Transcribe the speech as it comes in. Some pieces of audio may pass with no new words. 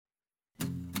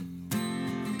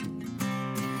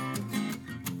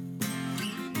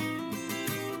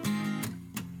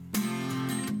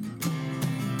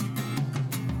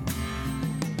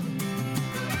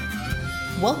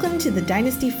Welcome to the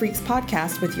Dynasty Freaks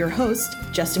podcast with your host,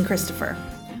 Justin Christopher.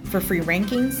 For free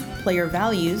rankings, player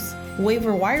values,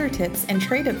 waiver wire tips, and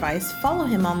trade advice, follow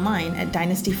him online at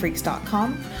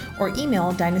dynastyfreaks.com or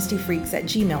email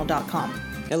dynastyfreaks@gmail.com.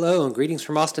 Hello and greetings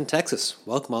from Austin, Texas.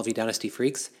 Welcome all of you Dynasty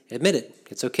Freaks. Admit it,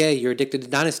 it's okay, you're addicted to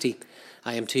Dynasty.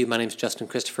 I am too. My name's Justin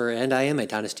Christopher and I am a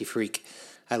Dynasty Freak.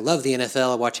 I love the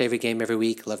NFL. I watch every game every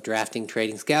week. Love drafting,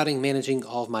 trading, scouting, managing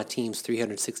all of my teams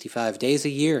 365 days a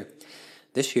year.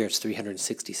 This year it's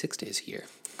 366 days a year.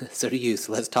 So do you.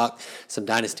 So let's talk some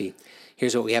Dynasty.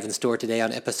 Here's what we have in store today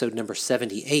on episode number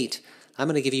 78. I'm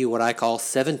going to give you what I call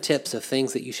 7 tips of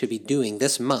things that you should be doing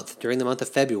this month, during the month of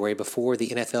February, before the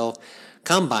NFL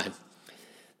Combine.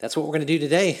 That's what we're going to do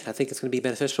today. I think it's going to be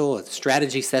beneficial. A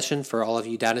strategy session for all of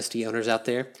you Dynasty owners out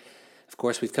there. Of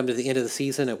course, we've come to the end of the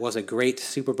season. It was a great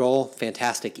Super Bowl,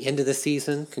 fantastic end of the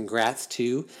season. Congrats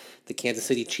to the Kansas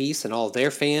City Chiefs and all of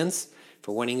their fans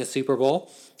for winning a Super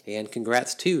Bowl. And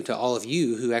congrats, too, to all of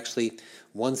you who actually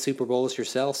won Super Bowls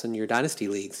yourselves in your Dynasty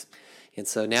leagues. And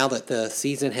so now that the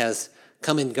season has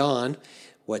come and gone,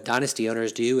 what Dynasty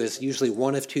owners do is usually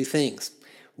one of two things.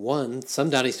 One, some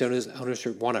Dynasty owners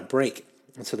want a break,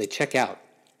 and so they check out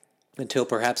until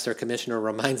perhaps their commissioner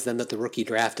reminds them that the rookie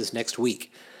draft is next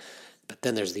week. But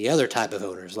then there's the other type of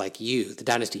owners like you, the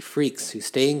Dynasty Freaks, who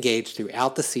stay engaged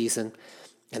throughout the season,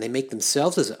 and they make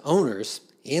themselves as owners,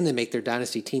 and they make their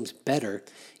Dynasty teams better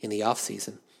in the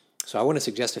offseason. So I want to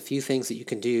suggest a few things that you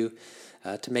can do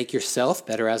to make yourself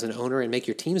better as an owner and make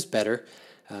your teams better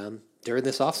during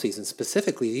this offseason.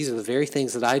 Specifically, these are the very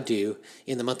things that I do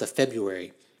in the month of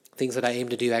February, things that I aim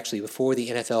to do actually before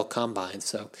the NFL Combine.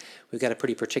 So we've got a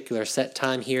pretty particular set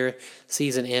time here.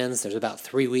 Season ends. There's about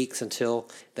 3 weeks until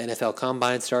the NFL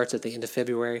Combine starts at the end of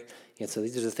February. And so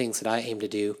these are the things that I aim to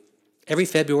do every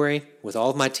February with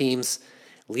all of my teams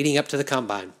leading up to the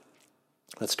Combine.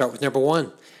 Let's start with number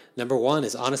one. Number one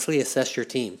is honestly assess your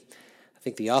team. I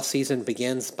think the offseason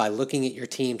begins by looking at your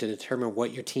team to determine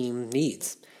what your team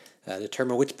needs.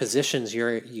 Determine which positions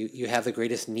you have the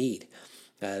greatest need.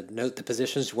 Note the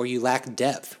positions where you lack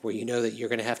depth, where you know that you're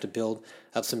going to have to build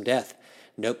up some depth.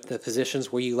 Note the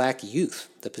positions where you lack youth,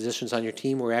 the positions on your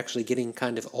team where you're actually getting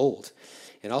kind of old.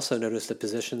 And also notice the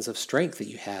positions of strength that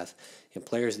you have and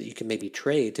players that you can maybe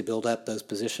trade to build up those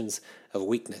positions of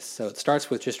weakness. So it starts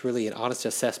with just really an honest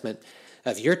assessment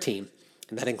of your team,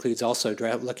 and that includes also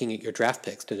looking at your draft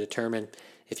picks to determine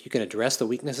if you can address the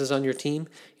weaknesses on your team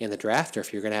in the draft or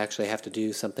if you're going to actually have to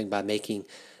do something by making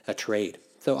a trade.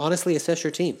 So honestly assess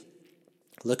your team.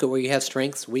 Look at where you have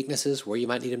strengths, weaknesses, where you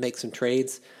might need to make some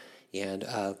trades, and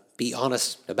be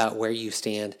honest about where you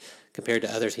stand compared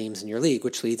to other teams in your league,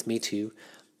 which leads me to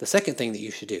the second thing that you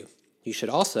should do. You should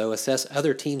also assess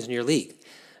other teams in your league.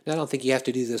 Now, I don't think you have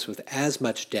to do this with as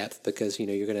much depth because,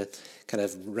 you're going to kind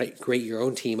of rate your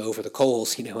own team over the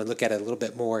coals, and look at it a little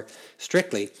bit more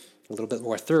strictly, a little bit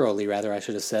more thoroughly, rather, I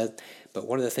should have said. But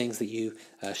one of the things that you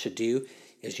should do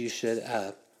is you should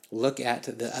look at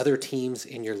the other teams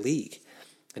in your league.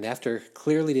 And after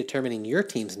clearly determining your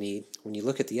team's need, when you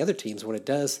look at the other teams, what it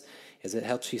does is it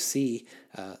helps you see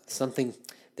something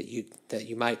that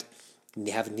you might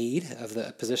have need of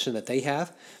the position that they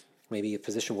have, maybe a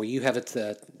position where you have its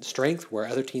strength, where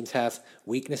other teams have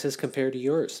weaknesses compared to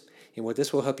yours. And what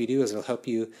this will help you do is it'll help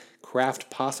you craft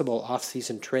possible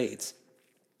off-season trades.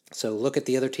 So look at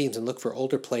the other teams and look for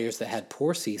older players that had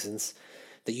poor seasons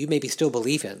that you maybe still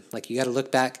believe in. Like you got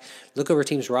to look over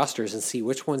teams' rosters and see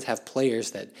which ones have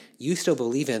players that you still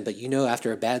believe in, but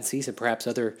after a bad season, perhaps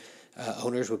other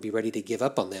owners would be ready to give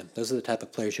up on them. Those are the type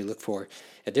of players you look for.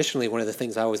 Additionally, one of the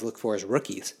things I always look for is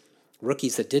rookies.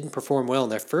 Rookies that didn't perform well in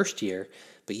their first year,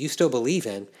 but you still believe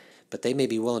in, but they may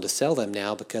be willing to sell them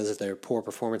now because of their poor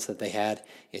performance that they had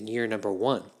in year number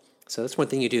 1. So that's one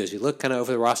thing you do is you look kind of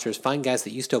over the rosters, find guys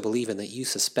that you still believe in that you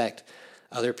suspect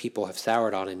other people have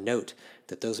soured on, and note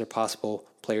that those are possible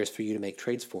players for you to make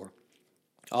trades for.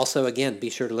 Also, again, be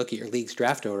sure to look at your league's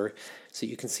draft order so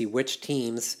you can see which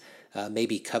teams may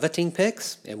be coveting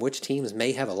picks and which teams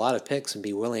may have a lot of picks and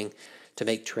be willing to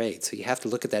make trades. So you have to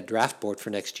look at that draft board for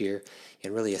next year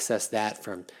and really assess that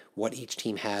from what each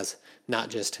team has, not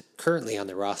just currently on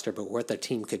the roster, but what their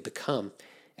team could become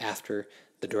after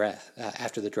the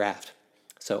draft.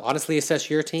 So honestly assess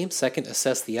your team. Second,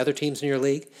 assess the other teams in your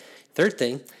league. Third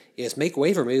thing is make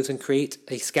waiver moves and create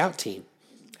a scout team.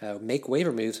 One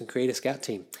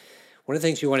of the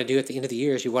things you want to do at the end of the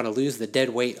year is you want to lose the dead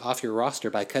weight off your roster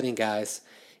by cutting guys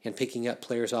and picking up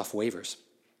players off waivers.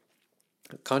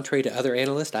 Contrary to other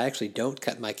analysts, I actually don't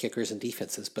cut my kickers and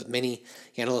defenses, but many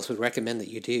analysts would recommend that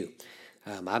you do.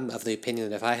 I'm of the opinion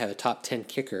that if I have a top 10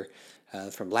 kicker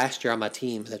from last year on my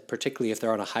team, that particularly if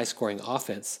they're on a high-scoring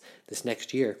offense this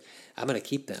next year, I'm going to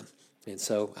keep them. And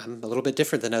so I'm a little bit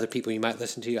different than other people you might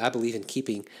listen to. I believe in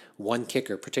keeping one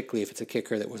kicker, particularly if it's a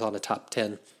kicker that was on a top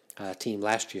 10 team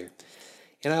last year.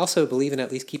 And I also believe in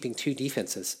at least keeping two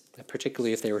defenses,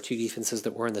 particularly if they were two defenses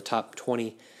that were in the top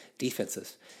 20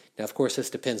 defenses. Now, of course, this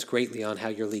depends greatly on how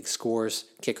your league scores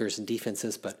kickers and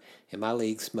defenses, but in my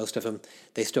leagues, most of them,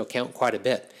 they still count quite a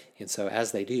bit. And so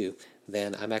as they do,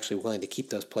 then I'm actually willing to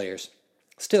keep those players.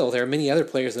 Still, there are many other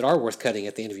players that are worth cutting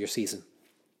at the end of your season.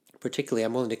 Particularly,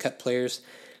 I'm willing to cut players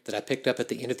that I picked up at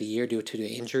the end of the year due to the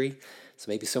injury. So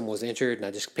maybe someone was injured and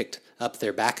I just picked up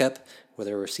their backup,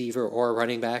 whether a receiver or a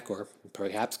running back, or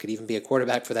perhaps could even be a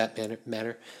quarterback for that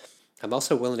matter. I'm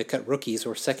also willing to cut rookies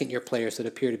or second-year players that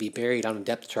appear to be buried on a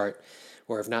depth chart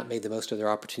or have not made the most of their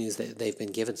opportunities that they've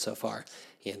been given so far.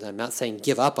 And I'm not saying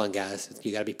give up on guys.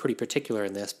 You got to be pretty particular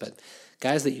in this, but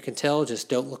guys that you can tell just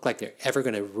don't look like they're ever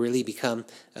going to really become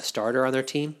a starter on their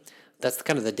team, that's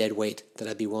kind of the dead weight that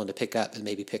I'd be willing to pick up and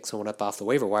maybe pick someone up off the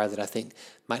waiver wire that I think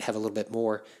might have a little bit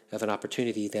more of an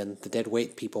opportunity than the dead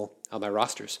weight people on my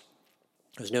rosters.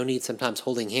 There's no need sometimes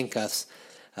holding handcuffs.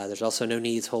 There's also no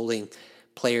needs holding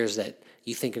players that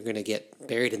you think are going to get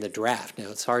buried in the draft. Now,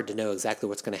 it's hard to know exactly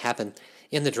what's going to happen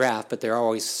in the draft, but there are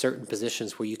always certain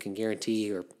positions where you can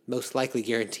guarantee or most likely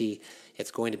guarantee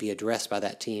it's going to be addressed by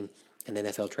that team in the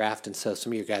NFL draft, and so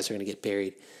some of your guys are going to get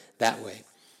buried that way.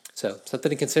 So something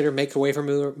to consider, make your waiver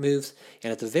moves,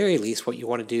 and at the very least, what you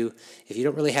want to do, if you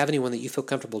don't really have anyone that you feel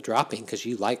comfortable dropping because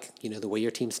you like, the way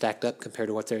your team's stacked up compared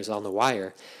to what there's on the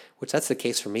wire, which that's the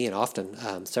case for me and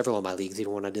often several of my leagues,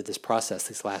 even when I did this process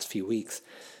these last few weeks,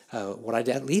 what I'd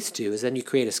at least do is then you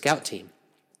create a scout team.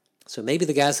 So maybe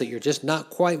the guys that you're just not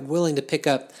quite willing to pick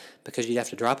up because you'd have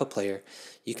to drop a player,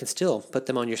 you can still put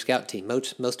them on your scout team.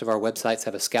 Most of our websites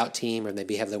have a scout team, or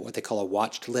maybe have what they call a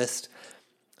watched list.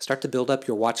 Start to build up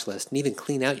your watch list and even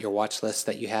clean out your watch list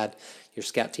that you had, your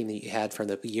scout team that you had from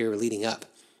the year leading up.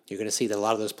 You're going to see that a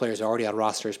lot of those players are already on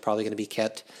rosters, probably going to be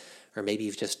kept, or maybe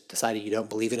you've just decided you don't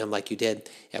believe in them like you did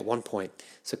at one point.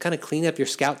 So kind of clean up your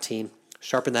scout team,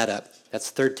 sharpen that up. That's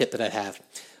the third tip that I'd have.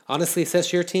 Honestly,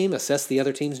 assess your team, assess the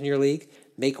other teams in your league,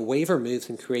 make waiver moves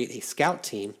and create a scout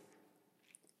team,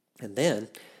 and then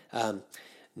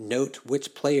note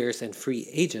which players and free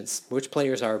agents, which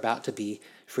players are about to be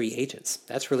free agents.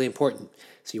 That's really important.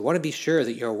 So you want to be sure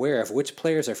that you're aware of which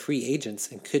players are free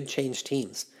agents and could change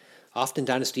teams. Often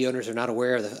dynasty owners are not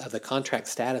aware of the contract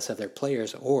status of their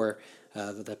players or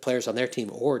the players on their team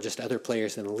or just other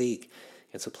players in the league.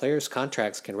 And so players'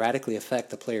 contracts can radically affect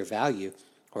the player value,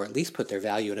 or at least put their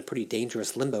value in a pretty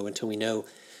dangerous limbo until we know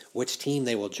which team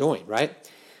they will join, right?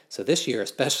 So this year,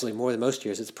 especially more than most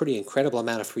years, it's a pretty incredible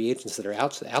amount of free agents that are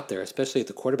out there, especially at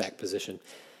the quarterback position,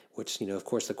 which, of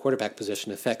course, the quarterback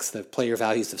position affects the player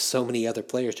values of so many other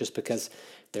players just because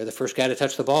they're the first guy to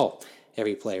touch the ball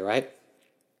every play, right?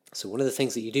 So one of the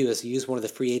things that you do is use one of the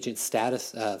free agent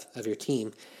status of your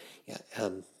team,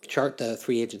 chart the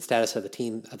free agent status of the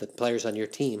team, of the players on your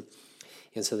team,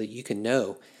 and so that you can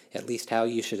know at least how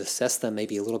you should assess them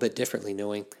maybe a little bit differently,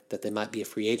 knowing that they might be a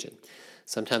free agent.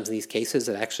 Sometimes in these cases,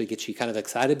 it actually gets you kind of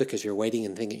excited because you're waiting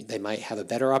and thinking they might have a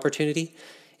better opportunity.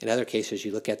 In other cases,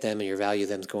 you look at them and your value of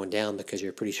them is going down because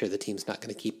you're pretty sure the team's not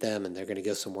going to keep them and they're going to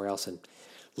go somewhere else and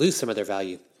lose some of their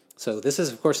value. So this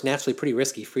is, of course, naturally pretty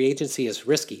risky. Free agency is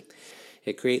risky.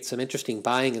 It creates some interesting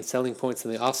buying and selling points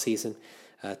in the offseason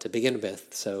to begin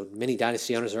with. So many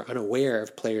dynasty owners are unaware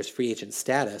of players' free agent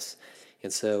status,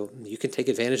 and so you can take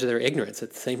advantage of their ignorance.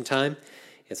 At the same time,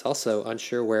 it's also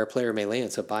unsure where a player may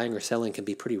land, so buying or selling can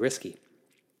be pretty risky.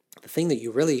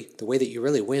 The way that you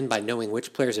really win by knowing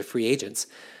which players are free agents,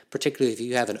 particularly if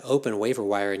you have an open waiver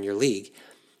wire in your league,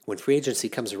 when free agency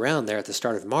comes around there at the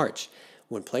start of March,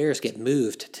 when players get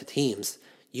moved to teams,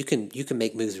 you can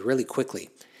make moves really quickly.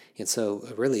 And so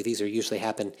really these are usually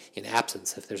happen in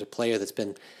absence. If there's a player that's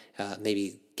been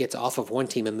maybe gets off of one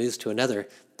team and moves to another,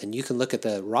 then you can look at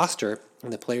the roster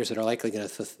and the players that are likely going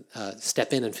to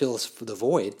step in and fill the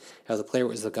void how the player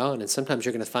was gone. And sometimes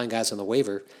you're going to find guys on the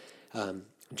waiver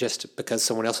just because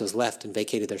someone else has left and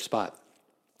vacated their spot.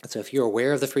 And so if you're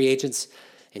aware of the free agents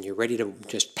and you're ready to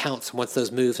just pounce once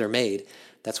those moves are made,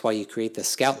 that's why you create the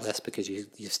scout list, because you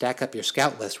stack up your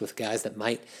scout list with guys that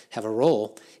might have a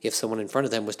role if someone in front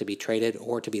of them was to be traded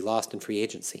or to be lost in free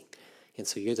agency. And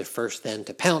so you're the first then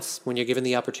to pounce when you're given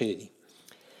the opportunity.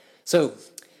 So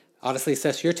honestly,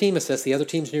 assess your team, assess the other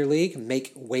teams in your league,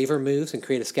 make waiver moves and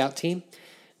create a scout team.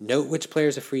 Note which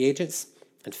players are free agents.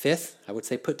 And fifth, I would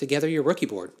say put together your rookie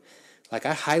board. I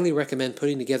highly recommend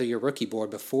putting together your rookie board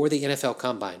before the NFL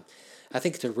Combine. I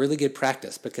think it's a really good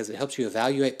practice because it helps you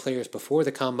evaluate players before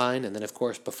the combine and then, of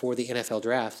course, before the NFL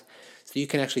draft. So you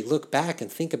can actually look back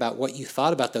and think about what you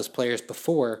thought about those players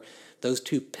before those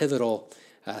two pivotal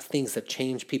things that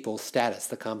change people's status,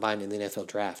 the combine and the NFL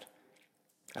draft.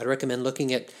 I'd recommend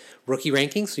looking at rookie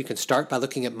rankings. You can start by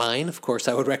looking at mine. Of course,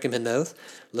 I would recommend those.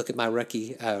 Look at my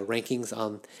rookie rankings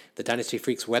on the Dynasty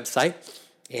Freaks website,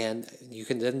 and you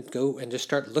can then go and just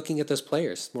start looking at those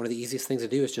players. One of the easiest things to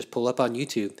do is just pull up on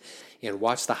YouTube and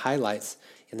watch the highlights,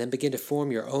 and then begin to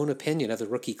form your own opinion of the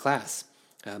rookie class.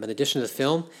 In addition to the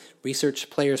film, research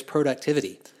players'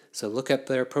 productivity. So look up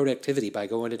their productivity by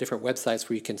going to different websites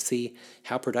where you can see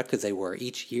how productive they were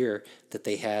each year that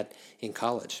they had in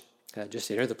college.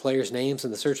 Just enter the players' names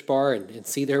in the search bar and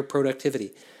see their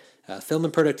productivity. Film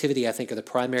and productivity, I think, are the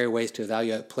primary ways to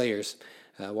evaluate players,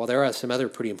 while there are some other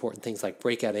pretty important things like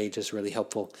breakout age is a really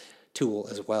helpful tool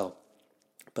as well.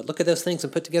 But look at those things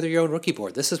and put together your own rookie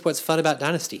board. This is what's fun about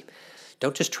Dynasty.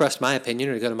 Don't just trust my opinion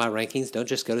or go to my rankings. Don't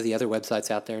just go to the other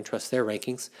websites out there and trust their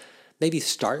rankings. Maybe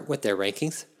start with their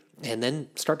rankings and then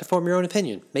start to form your own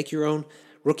opinion. Make your own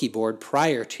rookie board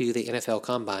prior to the NFL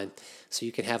Combine so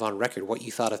you can have on record what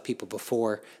you thought of people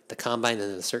before the Combine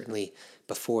and then certainly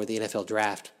before the NFL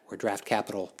Draft, where draft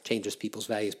capital changes people's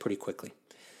values pretty quickly.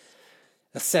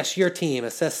 Assess your team.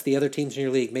 Assess the other teams in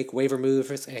your league. Make waiver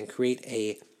moves and create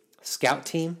a scout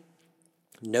team.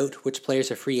 Note which players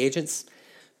are free agents.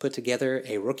 Put together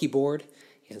a rookie board.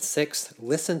 And sixth,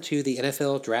 listen to the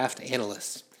NFL Draft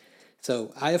analysts.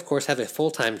 So I, of course, have a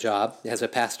full-time job as a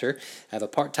pastor. I have a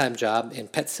part-time job in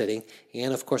pet sitting,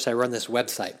 and, of course, I run this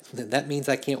website. That means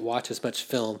I can't watch as much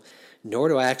film, nor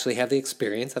do I actually have the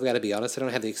experience. I've got to be honest, I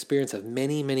don't have the experience of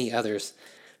many, many others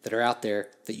that are out there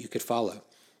that you could follow.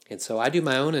 And so I do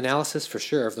my own analysis for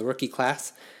sure of the rookie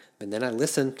class, and then I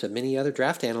listen to many other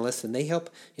draft analysts, and they help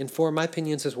inform my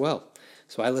opinions as well.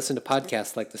 So I listen to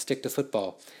podcasts like the Stick to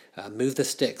Football, Move the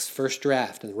Sticks, First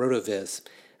Draft, and RotoViz.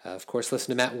 Of course,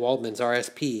 listen to Matt Waldman's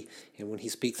RSP and when he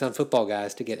speaks on Football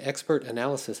Guys to get expert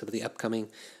analysis of the upcoming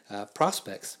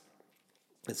prospects.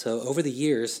 And so over the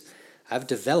years, I've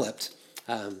developed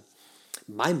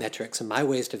my metrics and my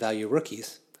ways to value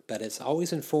rookies, but it's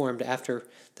always informed after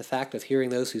the fact of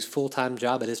hearing those whose full-time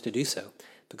job it is to do so,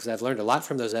 because I've learned a lot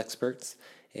from those experts,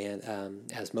 and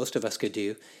as most of us could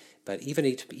do, but even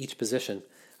each position,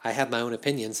 I have my own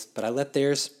opinions, but I let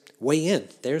theirs weigh in.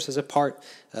 Theirs is a part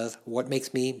of what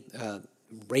makes me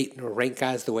rate or rank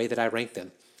guys the way that I rank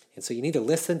them. And so you need to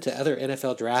listen to other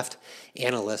NFL draft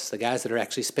analysts, the guys that are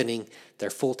actually spending their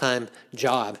full-time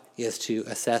job is to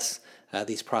assess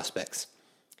these prospects.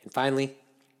 And finally,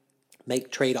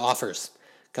 make trade offers.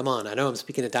 Come on, I know I'm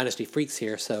speaking to Dynasty Freaks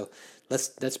here, so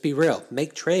let's be real.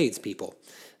 Make trades, people.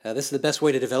 This is the best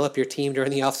way to develop your team during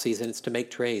the offseason. It's to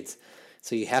make trades.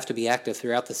 So you have to be active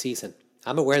throughout the season.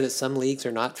 I'm aware that some leagues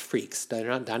are not freaks. They're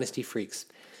not Dynasty Freaks.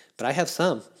 But I have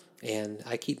some, and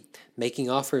I keep making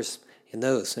offers in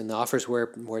those. And the offers where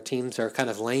teams are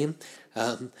kind of lame,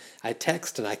 I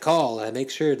text and I call, and I make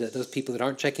sure that those people that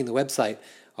aren't checking the website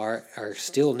are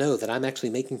still know that I'm actually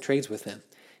making trades with them.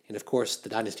 And, of course, the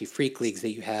Dynasty Freak leagues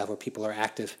that you have where people are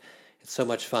active, it's so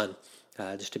much fun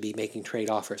just to be making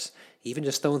trade offers. Even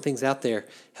just throwing things out there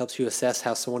helps you assess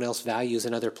how someone else values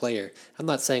another player. I'm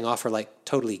not saying offer like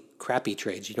totally crappy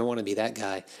trades. You don't want to be that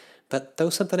guy. But throw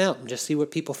something out and just see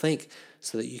what people think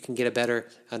so that you can get a better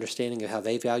understanding of how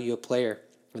they value a player.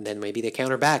 And then maybe they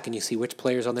counter back and you see which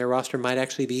players on their roster might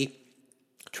actually be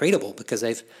tradable because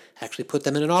they've actually put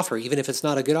them in an offer. Even if it's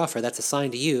not a good offer, that's a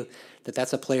sign to you that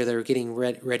that's a player they're getting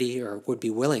ready or would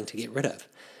be willing to get rid of.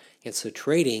 And so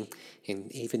trading,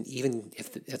 and even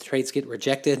if the trades get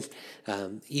rejected,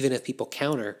 even if people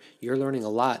counter, you're learning a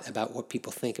lot about what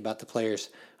people think about the players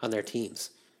on their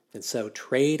teams. And so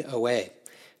trade away.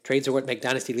 Trades are what make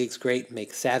Dynasty Leagues great,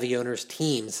 make savvy owners'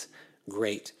 teams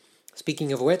great.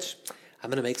 Speaking of which,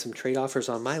 I'm going to make some trade offers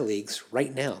on my leagues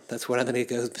right now. That's what I'm going to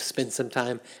go spend some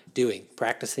time doing,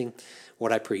 practicing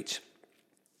what I preach.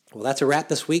 Well, that's a wrap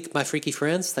this week, my freaky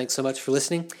friends. Thanks so much for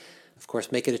listening. Of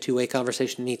course, make it a two-way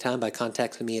conversation anytime by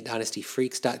contacting me at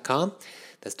dynastyfreaks.com.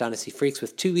 That's Dynasty Freaks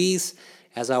with 2 E's.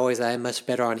 As always, I am much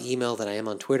better on email than I am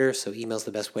on Twitter, so email's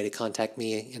the best way to contact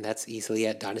me, and that's easily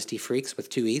at dynastyfreaks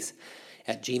with 2 E's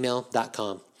at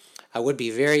gmail.com. I would be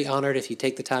very honored if you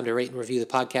take the time to rate and review the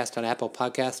podcast on Apple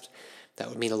Podcasts. That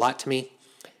would mean a lot to me.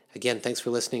 Again, thanks for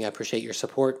listening. I appreciate your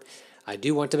support. I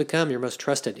do want to become your most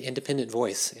trusted independent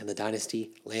voice in the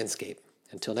Dynasty landscape.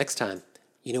 Until next time,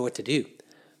 you know what to do.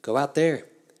 Go out there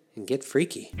and get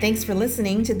freaky. Thanks for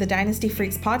listening to the Dynasty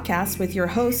Freaks podcast with your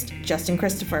host, Justin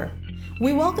Christopher.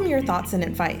 We welcome your thoughts and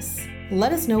advice.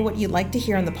 Let us know what you'd like to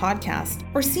hear on the podcast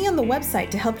or see on the website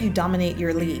to help you dominate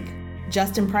your league.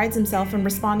 Justin prides himself in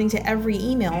responding to every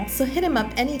email, so hit him up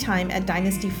anytime at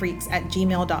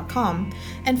dynastyfreaks@gmail.com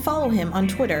and follow him on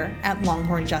Twitter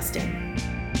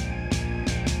 @LonghornJustin.